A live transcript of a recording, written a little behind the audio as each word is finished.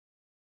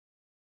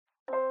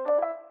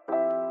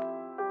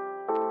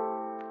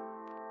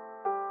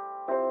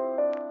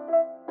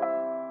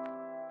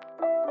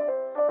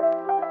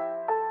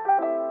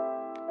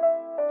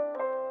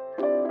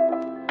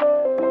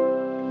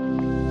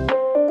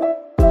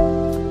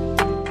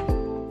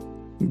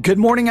Good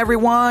morning,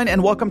 everyone,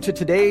 and welcome to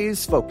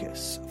today's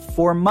Focus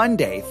for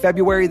Monday,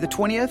 February the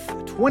 20th,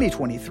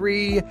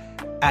 2023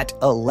 at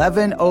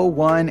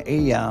 11:01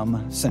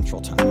 a.m. Central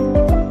Time.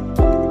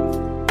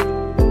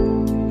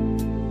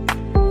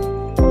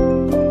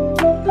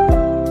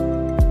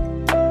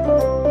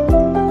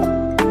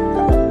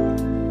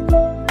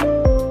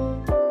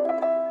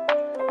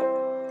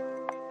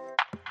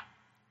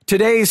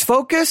 Today's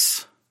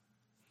Focus,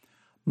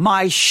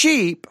 my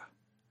sheep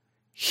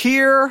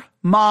hear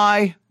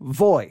my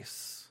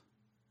voice.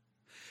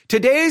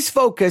 Today's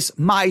focus,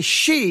 my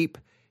sheep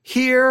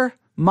hear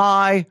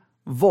my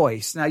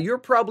voice. Now, you're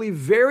probably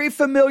very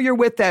familiar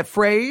with that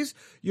phrase.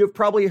 You've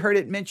probably heard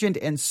it mentioned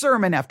in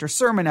sermon after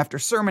sermon after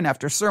sermon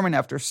after sermon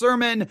after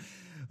sermon.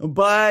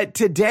 But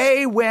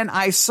today, when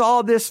I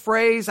saw this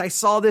phrase, I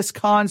saw this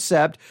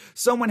concept,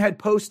 someone had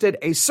posted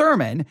a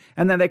sermon,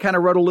 and then they kind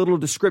of wrote a little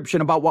description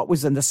about what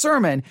was in the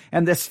sermon.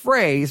 And this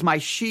phrase, my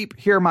sheep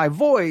hear my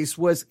voice,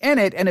 was in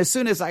it. And as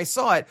soon as I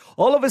saw it,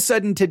 all of a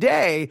sudden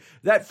today,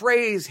 that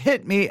phrase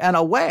hit me in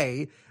a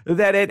way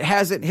that it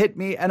hasn't hit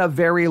me in a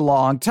very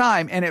long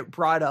time. And it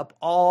brought up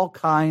all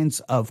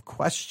kinds of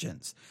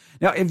questions.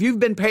 Now, if you've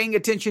been paying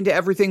attention to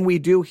everything we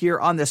do here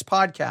on this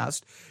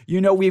podcast,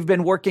 you know we've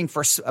been working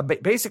for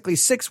basically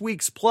 6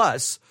 weeks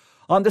plus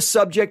on the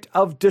subject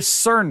of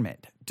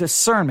discernment.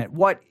 Discernment.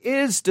 What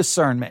is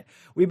discernment?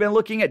 We've been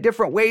looking at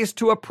different ways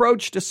to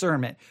approach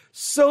discernment.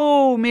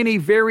 So many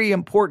very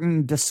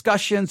important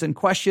discussions and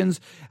questions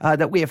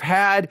that we have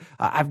had.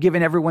 I've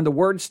given everyone the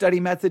word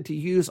study method to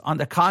use on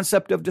the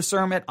concept of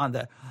discernment, on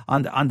the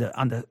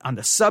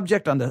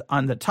subject, on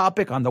the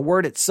topic, on the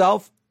word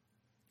itself,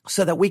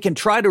 so that we can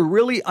try to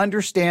really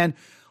understand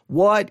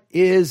what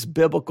is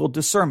biblical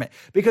discernment.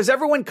 Because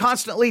everyone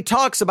constantly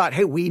talks about,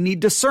 hey, we need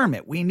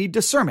discernment. We need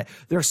discernment.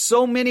 There's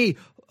so many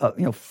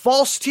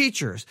false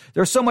teachers.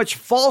 There's so much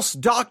false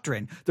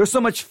doctrine. There's so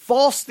much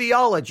false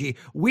theology.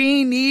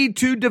 We need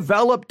to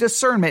develop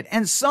discernment.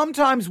 And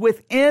sometimes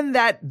within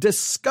that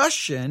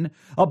discussion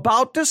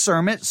about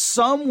discernment,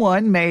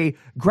 someone may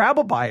grab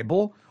a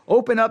Bible,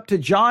 open up to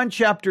John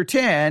chapter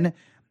 10,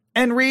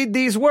 and read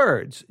these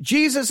words.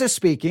 Jesus is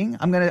speaking.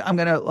 I'm going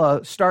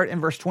to start in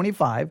verse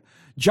 25.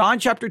 John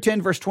chapter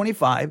 10, verse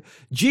 25.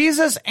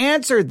 Jesus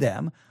answered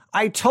them,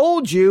 I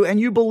told you, and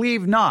you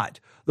believe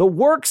not. The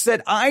works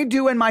that I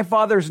do in my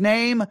Father's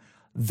name,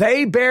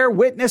 they bear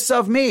witness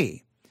of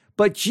me.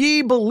 But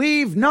ye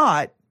believe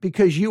not,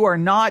 because you are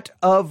not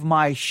of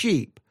my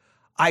sheep.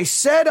 I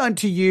said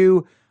unto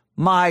you,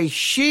 my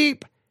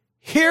sheep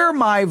hear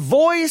my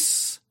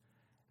voice,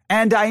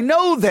 and I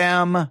know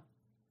them,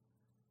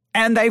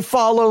 and they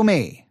follow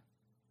me.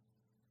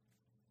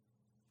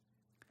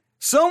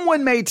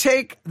 Someone may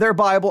take their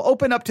Bible,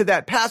 open up to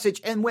that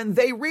passage, and when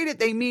they read it,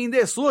 they mean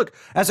this. Look,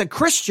 as a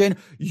Christian,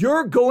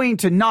 you're going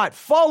to not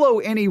follow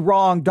any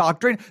wrong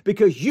doctrine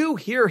because you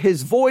hear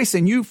his voice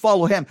and you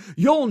follow him.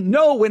 You'll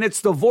know when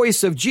it's the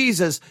voice of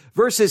Jesus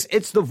versus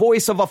it's the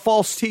voice of a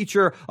false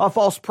teacher, a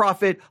false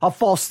prophet, a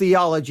false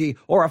theology,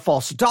 or a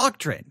false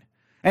doctrine.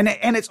 And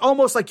it's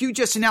almost like you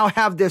just now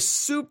have this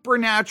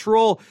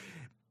supernatural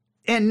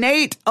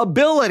innate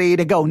ability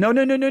to go, no.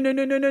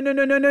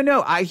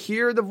 I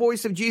hear the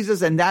voice of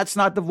Jesus, and that's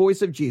not the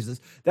voice of Jesus.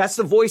 That's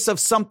the voice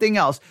of something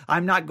else.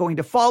 I'm not going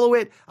to follow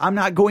it. I'm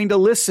not going to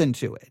listen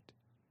to it.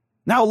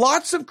 Now,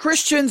 lots of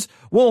Christians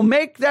will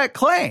make that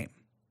claim,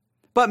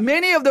 but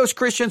many of those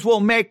Christians will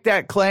make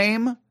that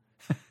claim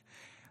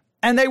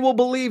and they will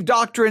believe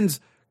doctrines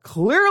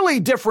clearly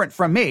different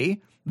from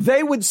me.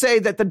 They would say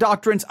that the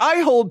doctrines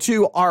I hold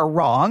to are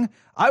wrong.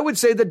 I would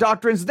say the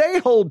doctrines they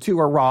hold to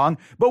are wrong,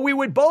 but we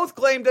would both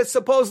claim that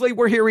supposedly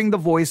we're hearing the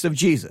voice of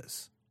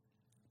Jesus.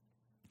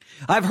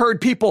 I've heard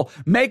people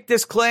make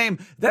this claim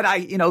that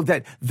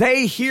that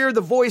they hear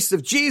the voice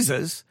of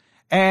Jesus,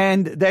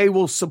 and they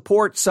will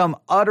support some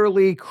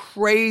utterly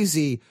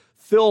crazy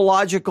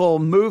theological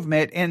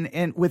movement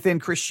within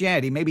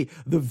Christianity, maybe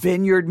the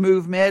Vineyard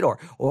movement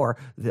or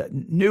the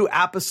New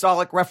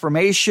Apostolic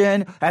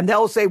Reformation, and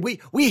they'll say,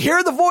 we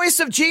hear the voice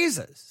of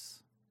Jesus.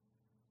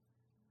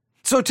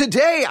 So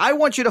today, I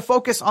want you to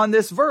focus on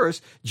this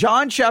verse,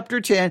 John chapter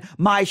 10,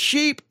 my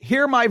sheep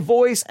hear my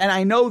voice, and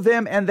I know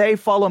them, and they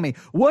follow me.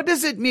 What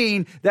does it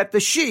mean that the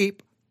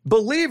sheep,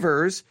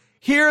 believers,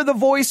 hear the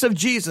voice of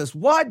Jesus?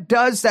 What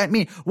does that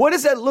mean? What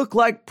does that look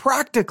like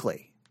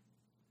practically?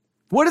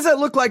 What does that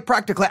look like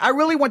practically? I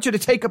really want you to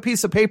take a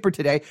piece of paper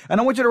today, and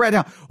I want you to write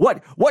down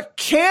what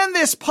can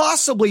this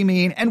possibly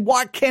mean, and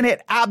what can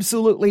it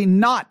absolutely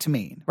not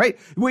mean, right?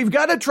 We've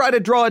got to try to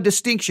draw a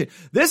distinction.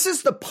 This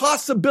is the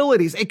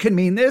possibilities. It can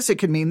mean this, it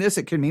can mean this,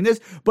 it can mean this,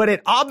 but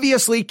it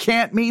obviously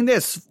can't mean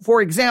this. For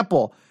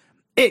example,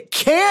 it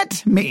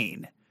can't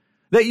mean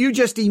that you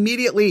just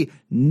immediately,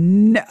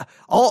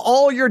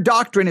 all your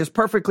doctrine is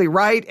perfectly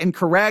right and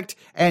correct,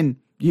 and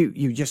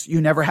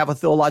you never have a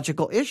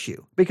theological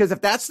issue. Because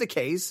if that's the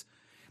case,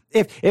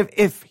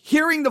 If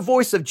hearing the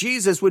voice of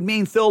Jesus would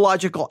mean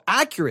theological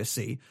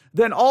accuracy,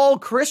 then all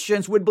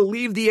Christians would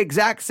believe the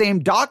exact same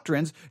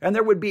doctrines and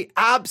there would be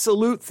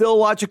absolute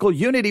theological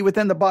unity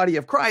within the body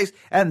of Christ.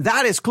 And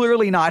that is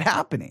clearly not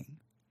happening.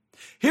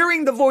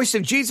 Hearing the voice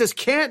of Jesus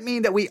can't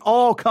mean that we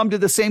all come to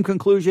the same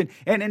conclusion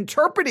in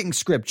interpreting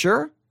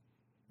scripture,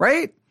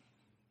 right?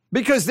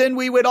 Because then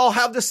we would all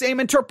have the same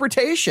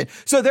interpretation.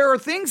 So there are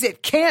things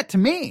it can't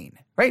mean,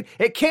 right?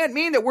 It can't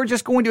mean that we're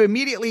just going to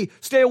immediately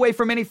stay away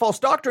from any false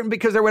doctrine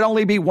because there would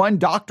only be one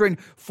doctrine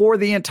for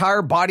the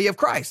entire body of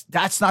Christ.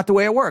 That's not the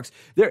way it works.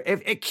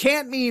 It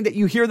can't mean that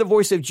you hear the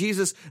voice of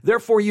Jesus,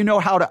 therefore you know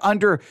how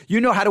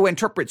to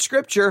interpret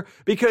scripture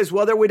because,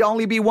 well, there would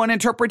only be one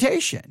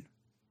interpretation.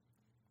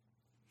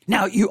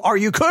 Now,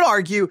 you could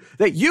argue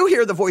that you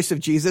hear the voice of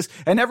Jesus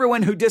and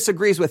everyone who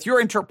disagrees with your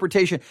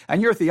interpretation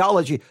and your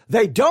theology,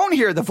 they don't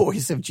hear the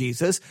voice of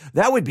Jesus.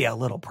 That would be a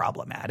little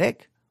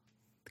problematic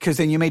because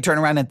then you may turn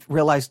around and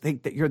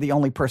think that you're the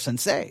only person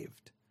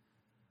saved.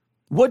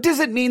 What does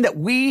it mean that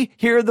we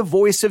hear the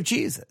voice of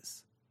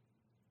Jesus?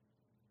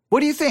 What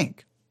do you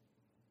think?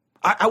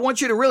 I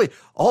want you to really,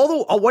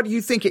 what do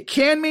you think it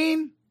can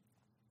mean?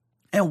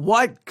 And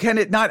what can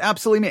it not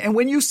absolutely mean? And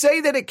when you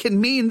say that it can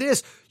mean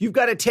this, you've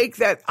got to take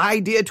that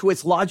idea to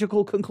its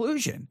logical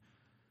conclusion.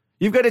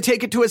 You've got to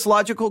take it to its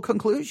logical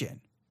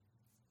conclusion.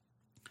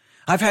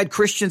 I've had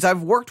Christians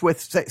I've worked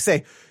with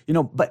say,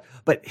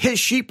 but his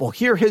sheep will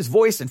hear his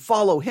voice and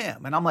follow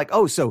him. And I'm like,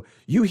 oh, so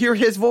you hear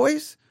his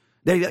voice?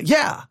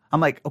 Yeah.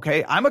 I'm like,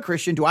 okay, I'm a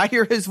Christian. Do I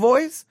hear his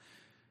voice?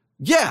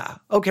 Yeah.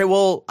 Okay,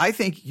 well, I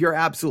think you're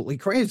absolutely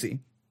crazy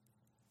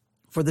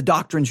for the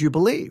doctrines you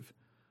believe.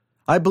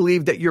 I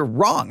believe that you're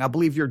wrong. I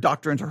believe your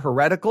doctrines are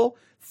heretical,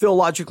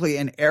 theologically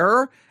in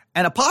error,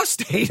 and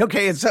apostate,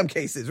 okay, in some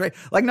cases, right?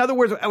 Like, in other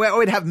words, I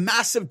would have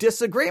massive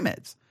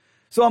disagreements.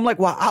 So I'm like,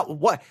 well,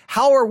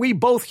 how are we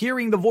both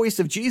hearing the voice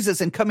of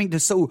Jesus and coming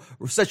to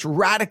such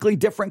radically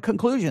different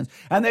conclusions?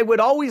 And they would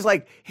always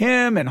like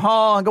him and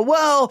haw and go,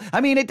 well,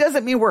 I mean, it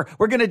doesn't mean we're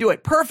going to do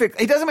it perfect.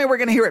 It doesn't mean we're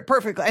going to hear it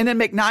perfectly and then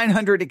make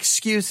 900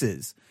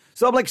 excuses.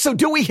 So I'm like, so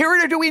do we hear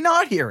it or do we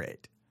not hear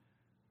it?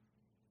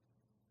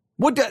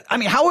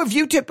 How have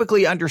you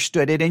typically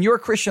understood it in your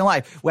Christian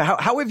life? Well,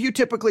 how have you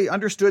typically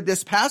understood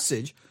this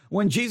passage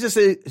when Jesus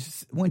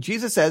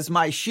says,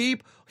 my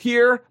sheep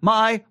hear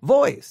my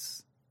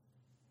voice?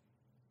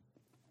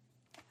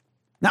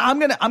 Now I'm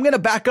going to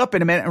back up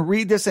in a minute and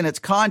read this in its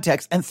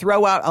context and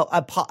throw out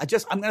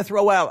I'm going to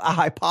throw out a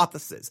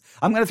hypothesis.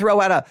 I'm going to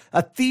throw out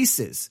a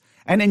thesis.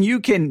 And then you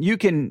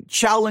can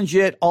challenge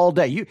it all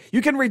day.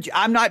 You can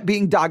I'm not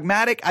being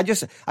dogmatic. I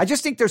just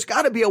think there's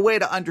got to be a way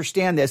to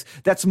understand this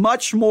that's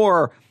much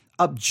more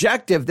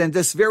objective than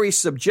this very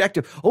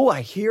subjective. Oh,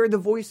 I hear the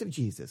voice of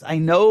Jesus. I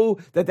know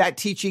that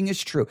teaching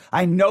is true.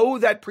 I know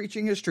that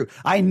preaching is true.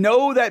 I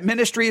know that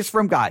ministry is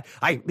from God.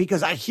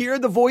 Because I hear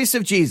the voice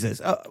of Jesus.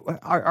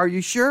 Are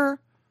you sure?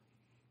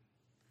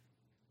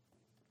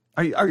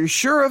 Are you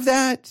sure of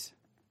that?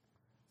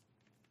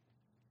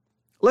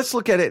 Let's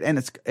look at it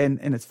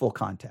in its full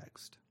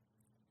context.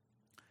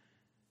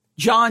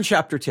 John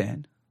chapter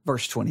 10,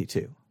 verse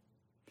 22.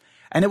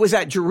 And it was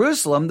at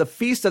Jerusalem, the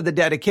feast of the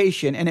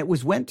dedication, and it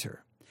was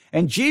winter.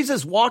 And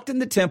Jesus walked in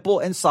the temple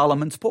in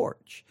Solomon's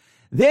porch.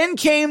 Then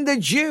came the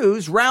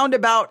Jews round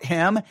about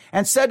him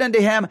and said unto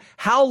him,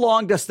 how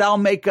long dost thou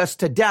make us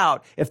to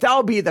doubt? If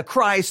thou be the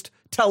Christ,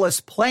 tell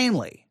us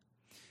plainly.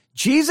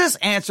 Jesus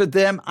answered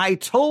them, I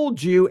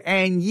told you,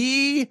 and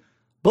ye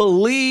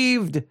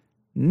believed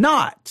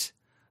not.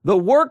 The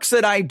works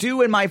that I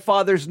do in my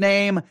Father's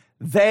name,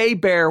 they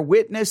bear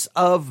witness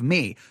of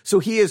me. So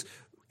he is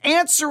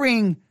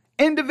answering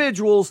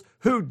individuals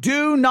who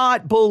do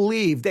not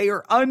believe. They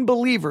are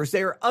unbelievers.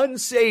 They are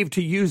unsaved,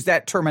 to use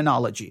that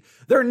terminology.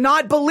 They're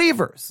not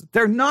believers.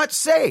 They're not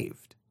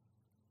saved.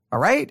 All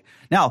right?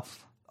 Now,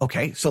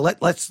 okay, so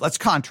let's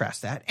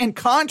contrast that. In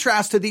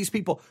contrast to these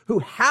people who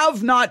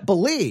have not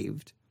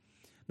believed,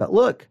 but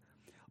look,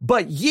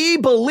 but ye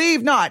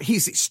believe not.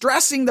 He's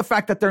stressing the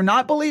fact that they're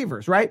not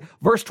believers, right?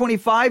 Verse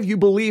 25, you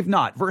believe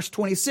not. Verse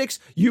 26,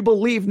 you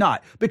believe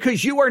not,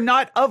 because you are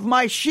not of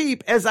my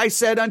sheep, as I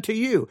said unto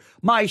you.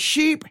 My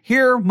sheep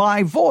hear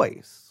my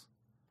voice.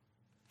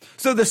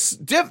 So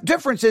the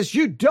difference is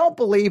you don't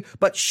believe,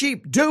 but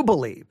sheep do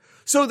believe.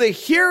 So the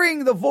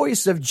hearing the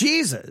voice of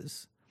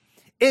Jesus,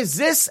 is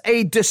this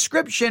a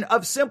description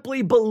of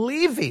simply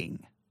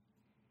believing?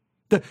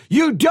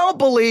 You don't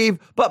believe,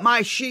 but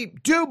my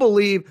sheep do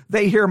believe.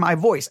 They hear my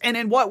voice. And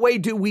in what way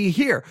do we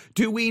hear?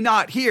 Do we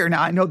not hear?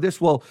 Now, I know this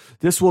will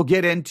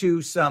get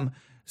into some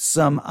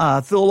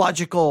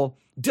theological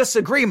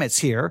disagreements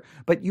here,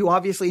 but you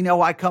obviously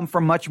know I come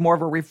from much more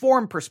of a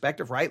Reformed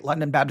perspective, right?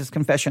 London Baptist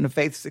Confession of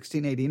Faith,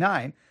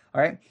 1689.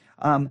 All right.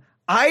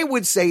 I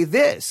would say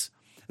this,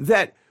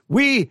 that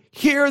we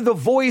hear the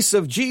voice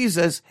of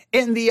Jesus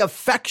in the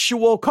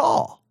effectual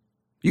call.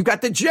 You've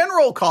got the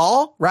general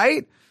call,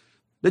 right?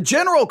 The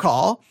general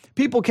call,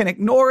 People can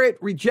ignore it,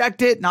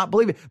 reject it, not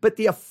believe it. But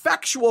the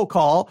effectual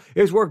call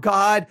is where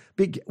God,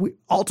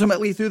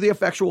 ultimately through the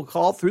effectual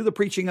call, through the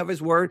preaching of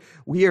his word,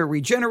 we are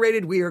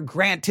regenerated, we are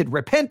granted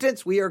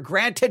repentance, we are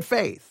granted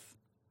faith.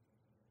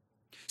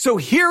 So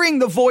hearing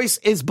the voice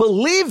is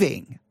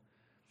believing.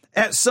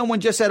 As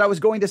someone just said, I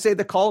was going to say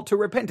the call to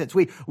repentance.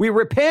 We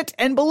repent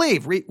and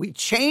believe. We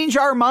change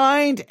our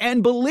mind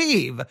and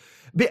believe.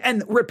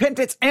 And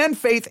repentance and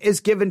faith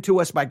is given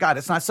to us by God.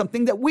 It's not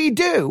something that we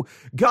do.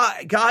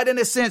 God, in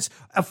a sense,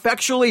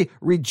 effectually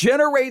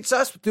regenerates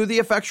us through the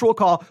effectual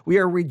call. We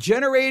are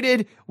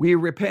regenerated, we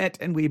repent,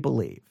 and we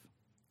believe.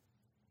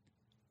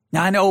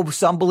 Now, I know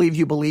some believe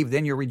you believe,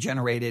 then you're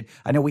regenerated.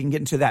 I know we can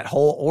get into that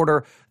whole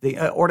order,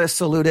 the Ordo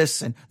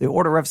Salutis and the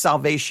order of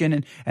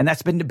salvation, and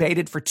that's been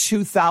debated for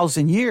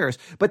 2,000 years.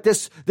 But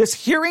this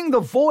hearing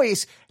the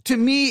voice to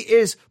me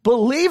is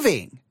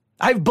believing.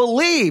 I've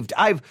believed.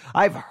 I've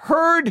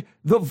heard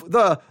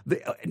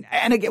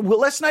and again, well,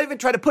 let's not even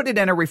try to put it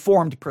in a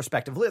reformed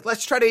perspective.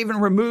 Let's try to even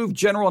remove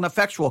general and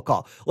effectual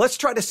call. Let's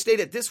try to state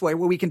it this way,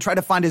 where we can try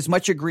to find as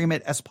much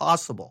agreement as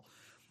possible.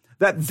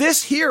 That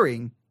this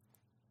hearing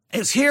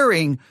is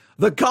hearing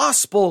the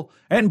gospel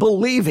and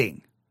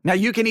believing. Now,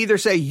 you can either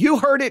say you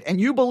heard it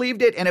and you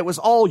believed it and it was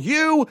all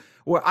you,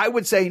 or I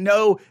would say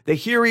no, the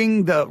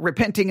hearing, the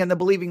repenting, and the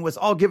believing was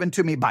all given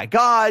to me by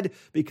God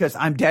because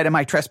I'm dead in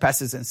my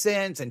trespasses and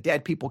sins, and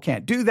dead people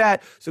can't do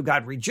that. So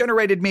God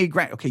regenerated me.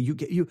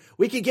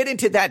 We can get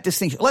into that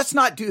distinction. Let's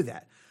not do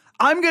that.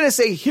 I'm going to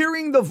say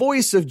hearing the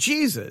voice of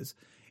Jesus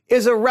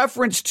is a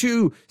reference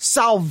to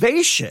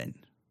salvation.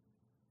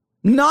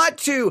 Not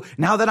to,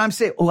 now that I'm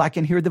saying, I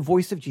can hear the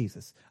voice of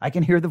Jesus. I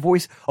can hear the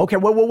voice. Okay,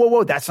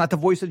 whoa. That's not the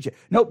voice of Jesus.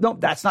 Nope,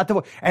 that's not the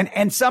voice.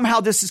 And somehow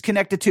this is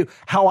connected to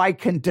how I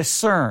can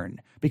discern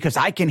because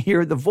I can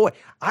hear the voice.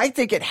 I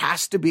think it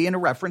has to be in a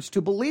reference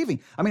to believing.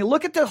 I mean,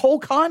 look at the whole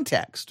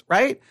context,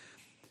 right?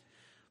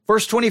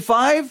 Verse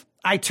 25,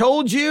 I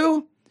told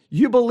you,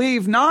 you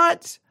believe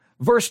not.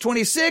 Verse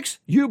 26,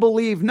 you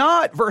believe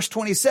not. Verse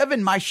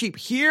 27, my sheep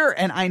hear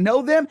and I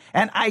know them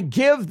and I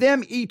give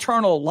them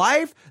eternal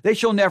life. They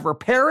shall never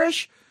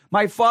perish.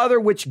 My Father,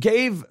 which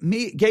gave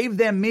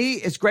them me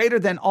is greater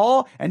than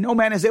all, and no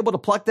man is able to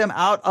pluck them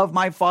out of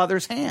my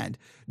Father's hand.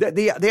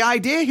 The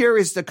idea here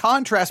is the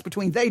contrast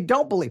between they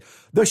don't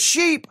believe. The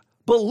sheep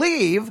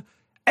believe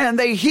and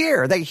they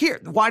hear. They hear.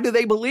 Why do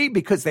they believe?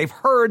 Because they've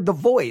heard the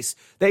voice.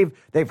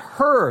 They've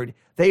heard.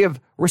 They have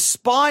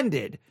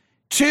responded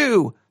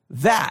to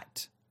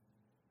that.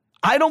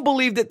 I don't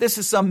believe that this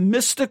is some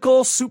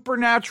mystical,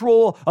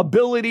 supernatural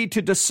ability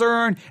to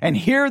discern and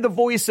hear the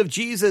voice of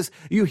Jesus.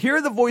 You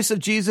hear the voice of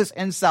Jesus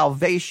and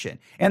salvation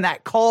and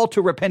that call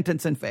to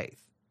repentance and faith.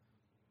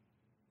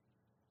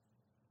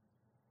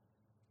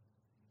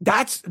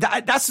 That's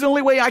the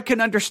only way I can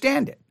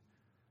understand it.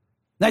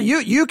 Now,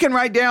 you can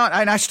write down,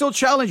 and I still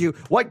challenge you,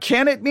 what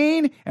can it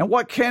mean and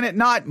what can it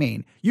not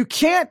mean? You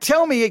can't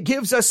tell me it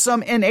gives us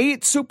some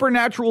innate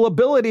supernatural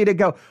ability to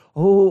go,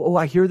 oh,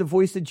 I hear the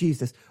voice of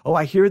Jesus. Oh,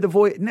 I hear the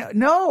voice.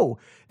 No,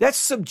 that's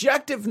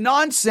subjective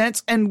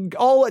nonsense, and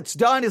all it's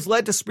done is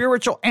led to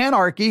spiritual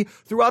anarchy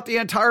throughout the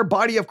entire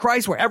body of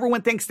Christ, where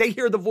everyone thinks they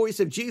hear the voice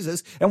of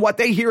Jesus, and what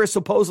they hear is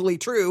supposedly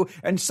true,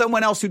 and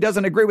someone else who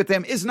doesn't agree with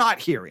them is not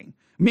hearing.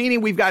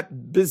 Meaning we've got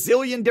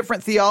bazillion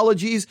different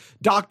theologies,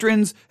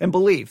 doctrines, and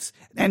beliefs,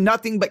 and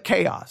nothing but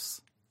chaos.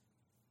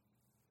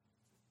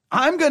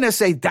 I'm going to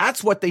say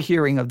that's what the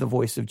hearing of the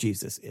voice of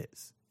Jesus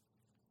is.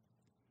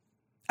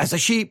 As a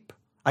sheep,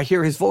 I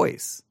hear his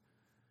voice.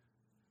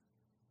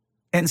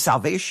 And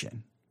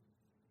salvation.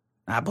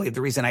 I believe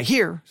the reason I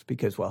hear is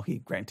because, he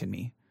granted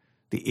me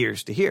the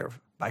ears to hear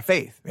by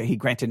faith. He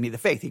granted me the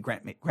faith. He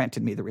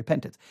granted me the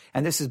repentance.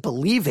 And this is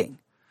believing.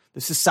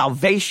 This is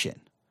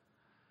salvation.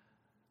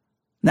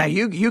 Now,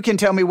 you can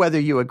tell me whether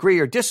you agree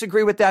or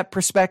disagree with that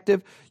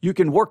perspective. You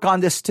can work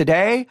on this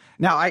today.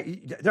 Now,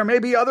 there may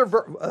be other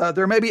voices.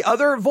 There may be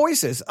other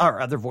verses,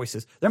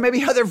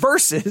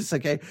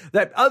 okay,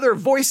 that other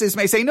voices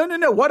may say, no,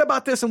 what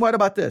about this and what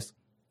about this?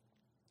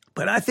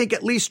 But I think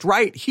at least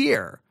right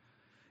here,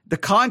 the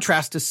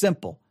contrast is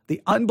simple.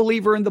 The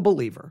unbeliever and the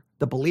believer.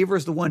 The believer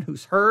is the one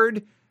who's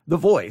heard the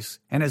voice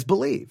and has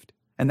believed.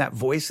 And that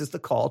voice is the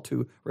call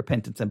to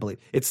repentance and belief.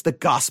 It's the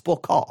gospel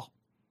call.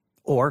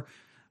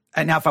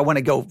 And now if I want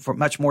to go for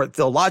much more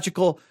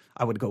theological,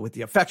 I would go with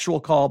the effectual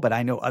call, but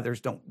I know others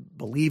don't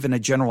believe in a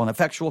general and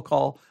effectual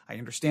call. I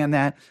understand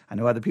that. I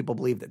know other people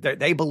believe that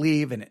they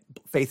believe and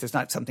faith is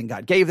not something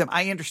God gave them.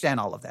 I understand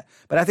all of that.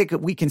 But I think that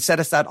we can set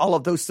aside all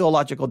of those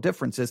theological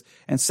differences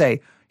and say,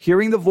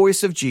 hearing the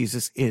voice of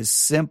Jesus is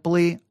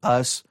simply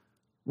us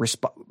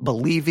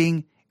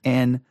believing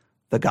in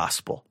the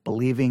gospel,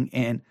 believing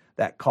in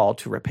that call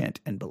to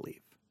repent and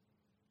believe.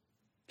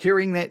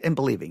 Hearing it and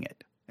believing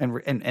it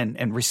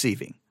and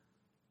receiving.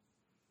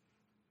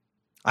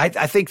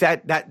 I think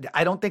that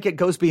I don't think it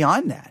goes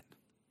beyond that.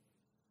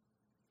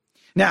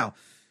 Now,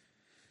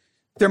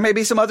 there may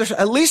be some others,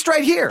 at least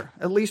right here.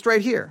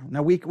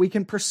 Now, we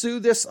can pursue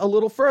this a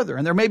little further,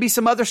 and there may be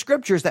some other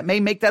scriptures that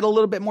may make that a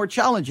little bit more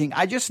challenging.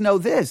 I just know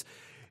this.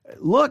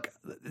 look,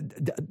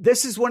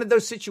 this is one of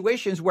those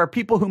situations where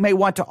people who may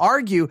want to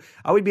argue,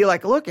 I would be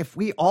like, look, if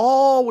we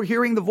all were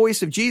hearing the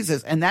voice of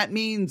Jesus, and that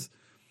means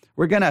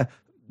we're going to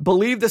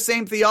believe the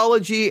same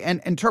theology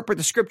and interpret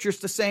the scriptures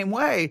the same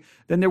way,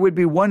 then there would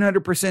be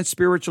 100%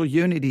 spiritual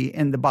unity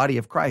in the body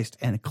of Christ.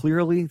 And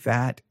clearly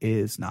that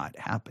is not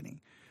happening.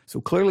 So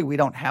clearly we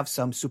don't have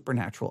some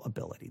supernatural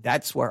ability.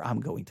 That's where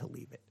I'm going to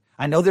leave it.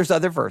 I know there's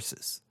other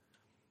verses,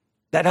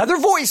 that other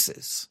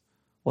voices.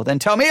 Well, then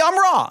tell me I'm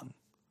wrong,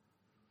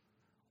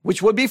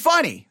 which would be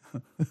funny.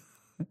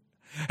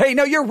 Hey,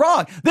 no, you're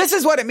wrong. This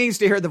is what it means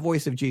to hear the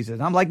voice of Jesus.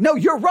 I'm like, no,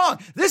 you're wrong.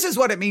 This is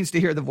what it means to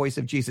hear the voice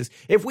of Jesus.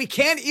 If we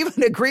can't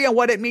even agree on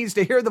what it means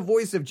to hear the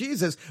voice of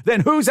Jesus,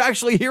 then who's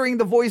actually hearing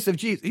the voice of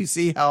Jesus? You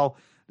see how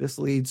this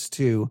leads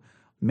to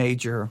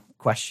major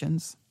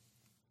questions?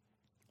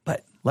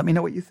 But let me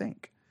know what you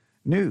think.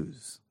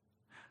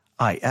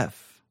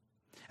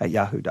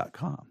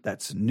 newsif@yahoo.com.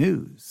 That's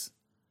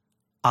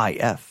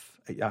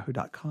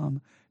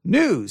newsif@yahoo.com.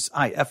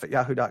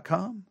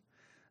 newsif@yahoo.com.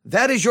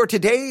 That is your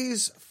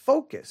today's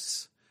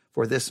focus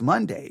for this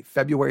Monday,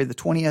 February the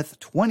 20th,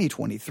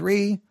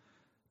 2023.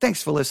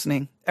 Thanks for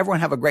listening. Everyone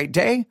have a great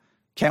day.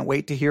 Can't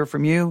wait to hear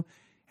from you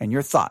and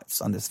your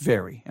thoughts on this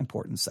very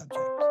important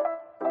subject.